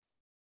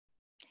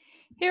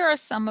Here are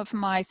some of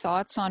my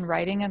thoughts on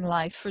writing and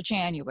life for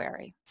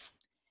January.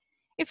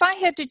 If I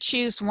had to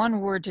choose one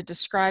word to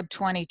describe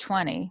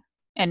 2020,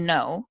 and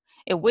no,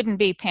 it wouldn't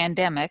be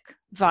pandemic,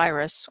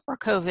 virus, or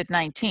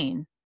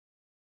COVID-19,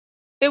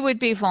 it would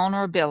be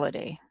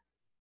vulnerability.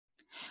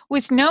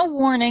 With no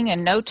warning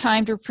and no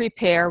time to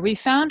prepare, we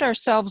found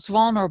ourselves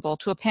vulnerable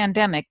to a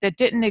pandemic that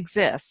didn't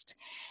exist,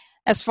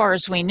 as far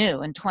as we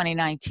knew, in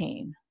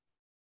 2019.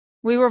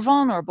 We were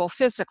vulnerable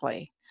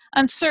physically,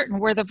 uncertain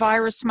where the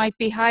virus might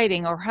be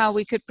hiding or how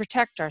we could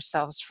protect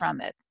ourselves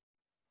from it.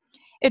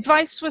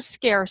 Advice was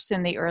scarce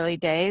in the early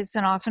days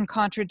and often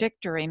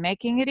contradictory,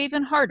 making it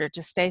even harder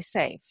to stay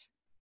safe.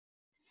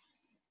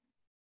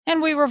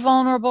 And we were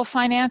vulnerable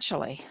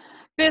financially.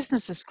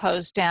 Businesses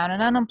closed down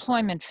and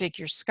unemployment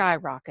figures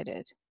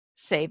skyrocketed.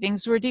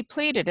 Savings were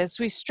depleted as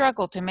we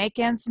struggled to make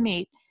ends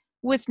meet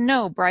with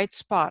no bright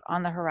spot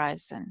on the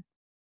horizon.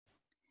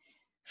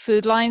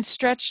 Food lines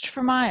stretched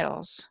for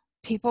miles.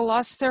 People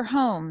lost their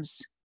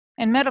homes,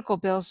 and medical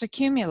bills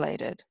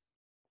accumulated.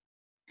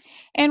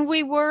 And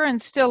we were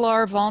and still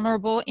are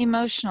vulnerable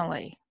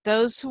emotionally.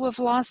 Those who have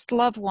lost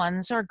loved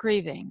ones are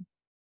grieving.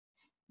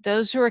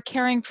 Those who are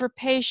caring for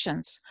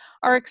patients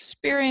are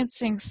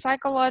experiencing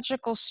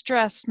psychological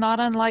stress not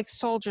unlike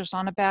soldiers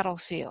on a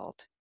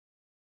battlefield.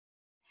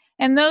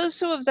 And those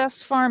who have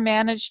thus far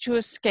managed to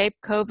escape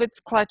COVID's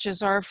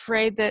clutches are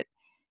afraid that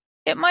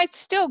it might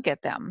still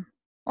get them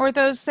or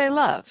those they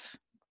love.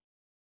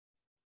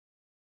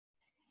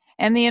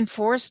 And the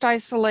enforced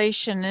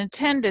isolation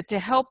intended to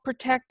help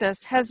protect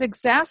us has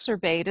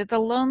exacerbated the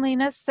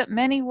loneliness that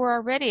many were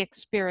already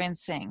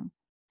experiencing,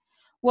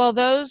 while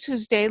those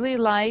whose daily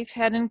life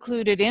had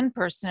included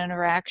in-person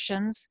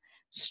interactions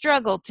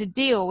struggled to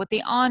deal with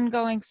the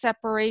ongoing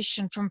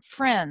separation from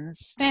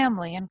friends,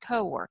 family, and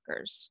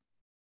coworkers.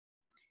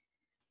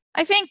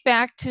 I think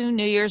back to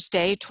New Year's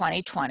Day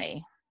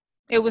 2020.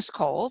 It was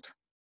cold,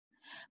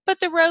 but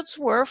the roads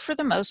were, for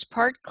the most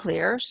part,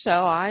 clear,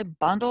 so I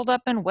bundled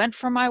up and went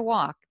for my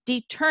walk,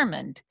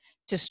 determined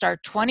to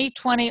start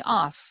 2020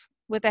 off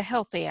with a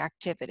healthy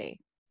activity.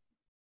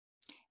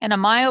 And a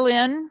mile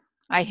in,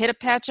 I hit a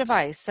patch of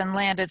ice and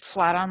landed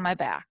flat on my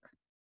back.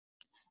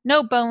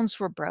 No bones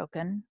were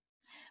broken,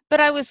 but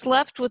I was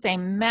left with a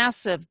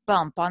massive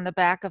bump on the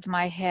back of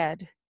my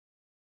head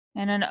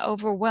and an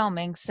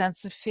overwhelming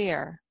sense of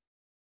fear.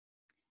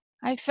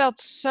 I felt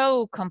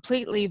so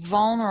completely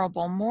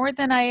vulnerable, more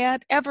than I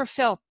had ever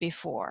felt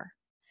before.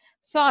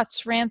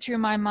 Thoughts ran through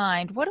my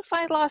mind. What if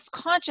I lost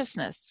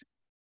consciousness?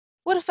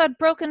 What if I'd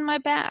broken my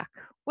back?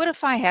 What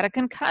if I had a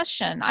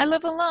concussion? I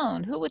live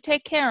alone. Who would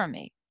take care of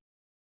me?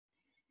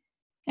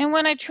 And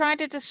when I tried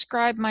to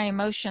describe my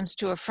emotions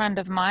to a friend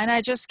of mine,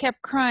 I just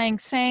kept crying,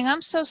 saying,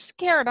 I'm so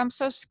scared, I'm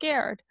so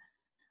scared.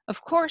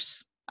 Of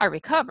course, I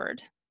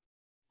recovered,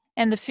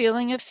 and the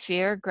feeling of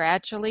fear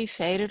gradually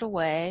faded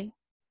away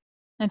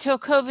until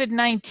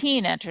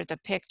COVID-19 entered the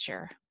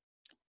picture.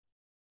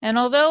 And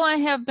although I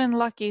have been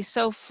lucky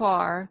so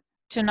far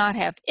to not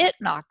have it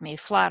knock me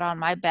flat on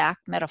my back,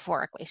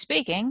 metaphorically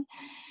speaking,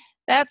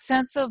 that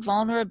sense of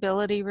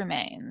vulnerability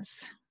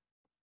remains.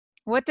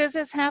 What does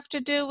this have to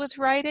do with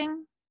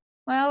writing?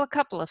 Well, a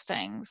couple of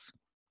things.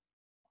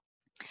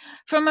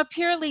 From a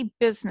purely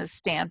business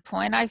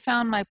standpoint, I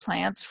found my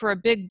plans for a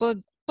big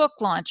book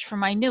launch for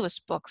my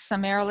newest book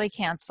summarily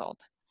canceled.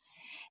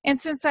 And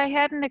since I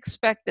hadn't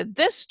expected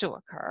this to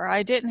occur,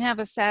 I didn't have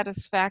a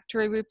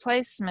satisfactory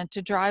replacement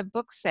to drive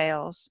book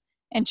sales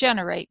and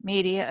generate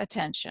media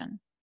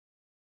attention.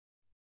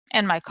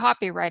 And my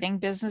copywriting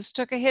business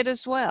took a hit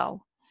as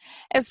well,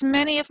 as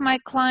many of my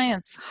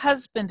clients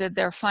husbanded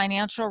their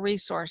financial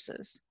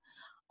resources,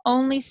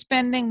 only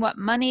spending what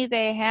money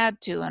they had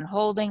to and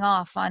holding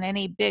off on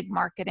any big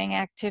marketing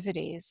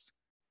activities.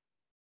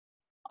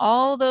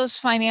 All those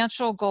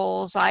financial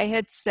goals I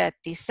had set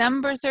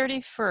December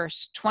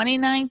 31st,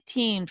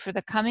 2019 for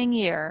the coming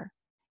year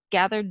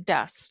gathered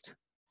dust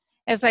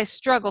as I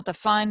struggled to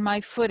find my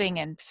footing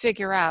and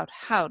figure out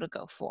how to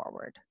go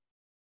forward.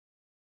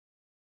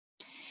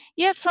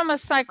 Yet from a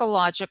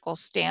psychological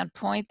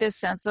standpoint, this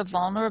sense of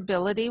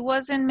vulnerability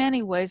was in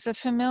many ways a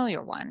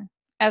familiar one.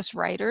 As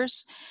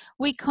writers,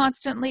 we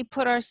constantly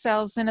put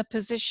ourselves in a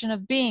position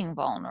of being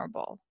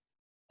vulnerable,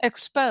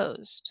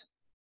 exposed,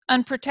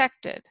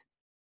 unprotected.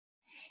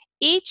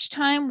 Each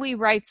time we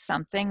write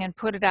something and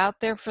put it out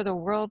there for the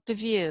world to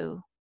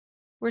view,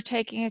 we're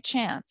taking a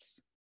chance.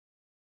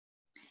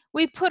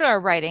 We put our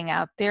writing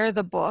out there,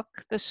 the book,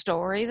 the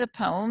story, the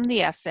poem,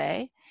 the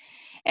essay,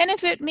 and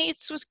if it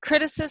meets with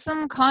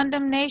criticism,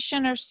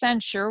 condemnation, or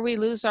censure, we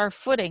lose our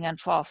footing and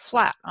fall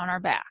flat on our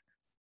back.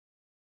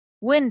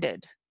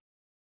 Winded,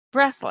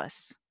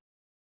 breathless,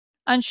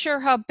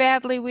 unsure how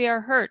badly we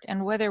are hurt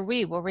and whether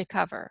we will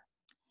recover.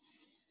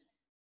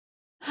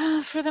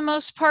 For the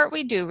most part,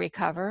 we do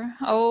recover.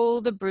 Oh,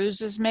 the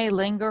bruises may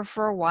linger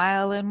for a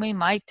while, and we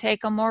might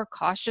take a more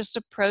cautious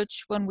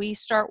approach when we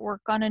start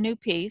work on a new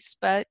piece,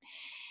 but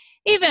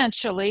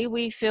eventually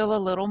we feel a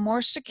little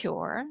more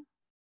secure,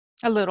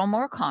 a little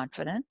more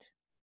confident,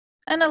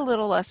 and a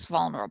little less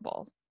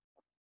vulnerable.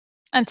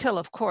 Until,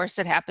 of course,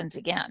 it happens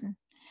again.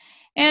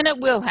 And it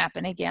will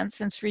happen again,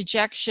 since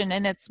rejection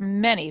in its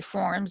many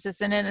forms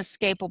is an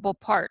inescapable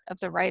part of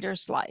the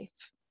writer's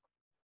life.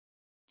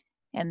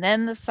 And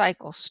then the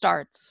cycle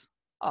starts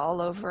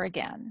all over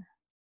again.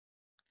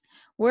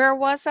 Where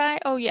was I?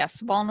 Oh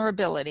yes,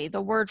 vulnerability,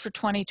 the word for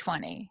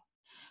 2020,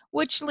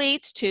 which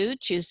leads to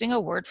choosing a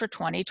word for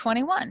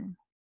 2021.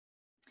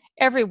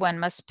 Everyone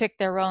must pick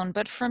their own,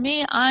 but for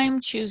me, I'm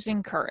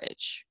choosing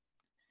courage.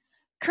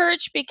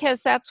 Courage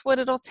because that's what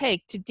it'll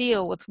take to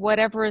deal with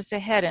whatever is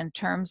ahead in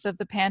terms of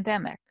the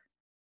pandemic.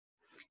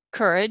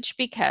 Courage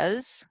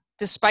because,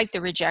 despite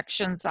the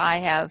rejections I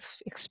have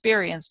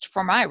experienced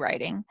for my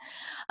writing,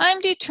 I'm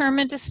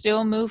determined to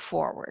still move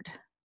forward.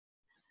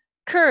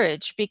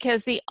 Courage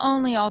because the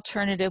only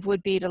alternative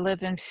would be to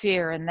live in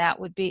fear, and that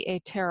would be a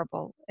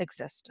terrible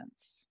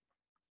existence.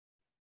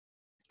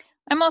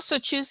 I'm also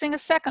choosing a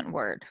second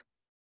word,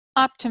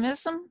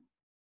 optimism.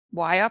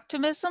 Why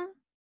optimism?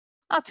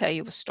 I'll tell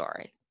you a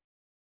story.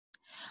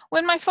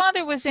 When my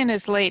father was in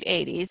his late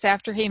 80s,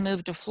 after he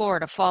moved to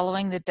Florida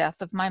following the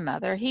death of my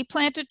mother, he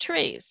planted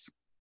trees.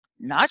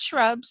 Not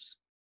shrubs,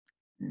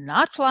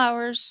 not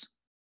flowers,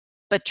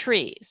 but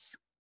trees.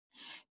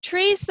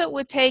 Trees that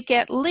would take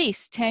at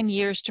least 10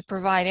 years to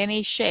provide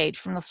any shade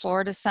from the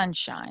Florida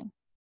sunshine.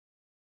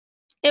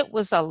 It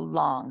was a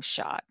long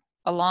shot,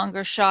 a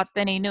longer shot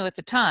than he knew at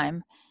the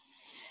time,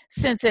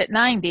 since at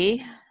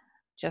 90,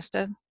 just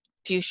a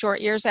few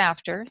short years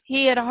after,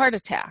 he had a heart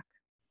attack.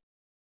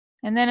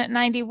 And then at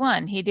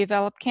 91, he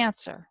developed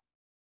cancer.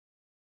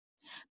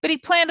 But he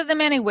planted them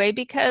anyway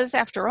because,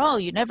 after all,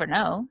 you never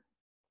know.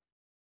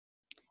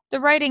 The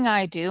writing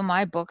I do,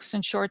 my books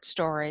and short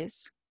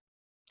stories,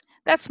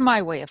 that's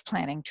my way of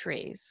planting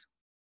trees.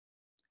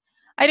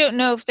 I don't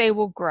know if they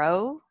will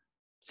grow,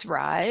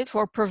 thrive,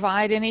 or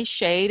provide any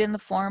shade in the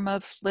form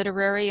of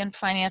literary and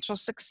financial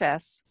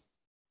success,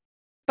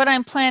 but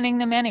I'm planting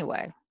them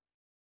anyway.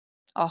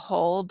 A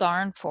whole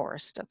darn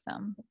forest of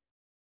them.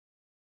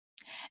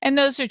 And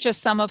those are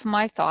just some of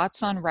my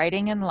thoughts on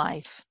writing and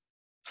life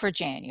for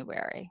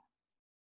January.